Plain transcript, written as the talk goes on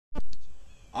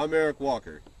I'm Eric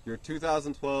Walker, your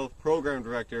 2012 Program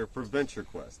Director for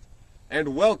VentureQuest,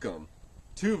 and welcome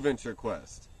to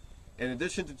VentureQuest. In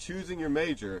addition to choosing your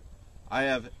major, I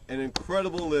have an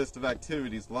incredible list of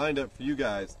activities lined up for you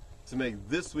guys to make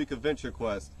this week of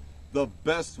VentureQuest the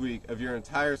best week of your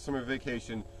entire summer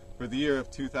vacation for the year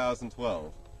of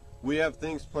 2012. We have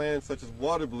things planned such as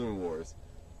water balloon wars,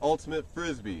 ultimate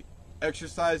frisbee,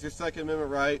 exercise your Second Amendment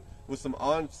right with some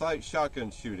on-site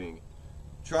shotgun shooting,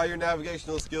 try your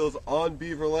navigational skills on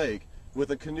Beaver Lake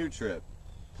with a canoe trip,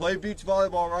 play beach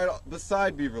volleyball right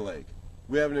beside Beaver Lake.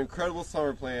 We have an incredible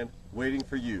summer plan waiting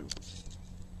for you.